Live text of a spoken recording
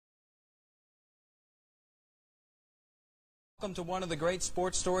Welcome to one of the great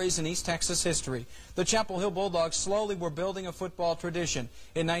sports stories in East Texas history. The Chapel Hill Bulldogs slowly were building a football tradition.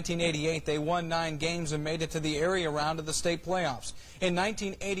 In 1988, they won 9 games and made it to the area round of the state playoffs. In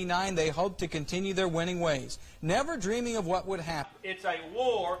 1989, they hoped to continue their winning ways, never dreaming of what would happen. It's a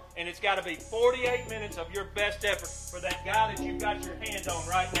war, and it's got to be 48 minutes of your best effort for that guy that you've got your hands on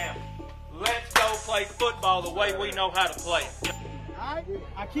right now. Let's go play football the way we know how to play it. Alright?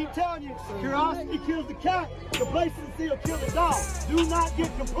 I keep telling you, curiosity kills the cat, complacency will kill the dog. Do not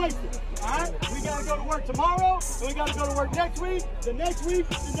get complacent. Alright? We gotta go to work tomorrow, and we gotta go to work next week, the next week,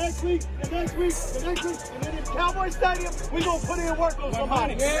 the next week, the next week, the next week, and then in Cowboy Stadium, we gonna put in work on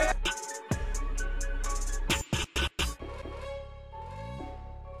somebody. Yeah.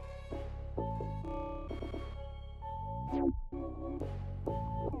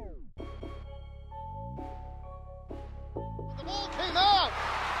 The ball came out.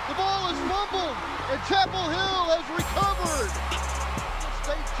 The ball is fumbled, and Chapel Hill has recovered the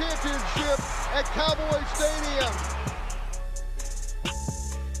state championship at Cowboy Stadium.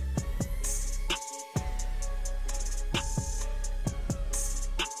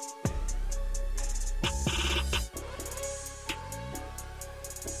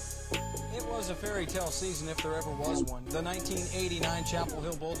 It was a fairy tale season if there ever was one. The 1989 Chapel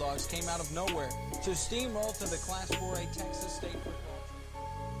Hill Bulldogs came out of nowhere to steamroll to the Class 4A Texas State football.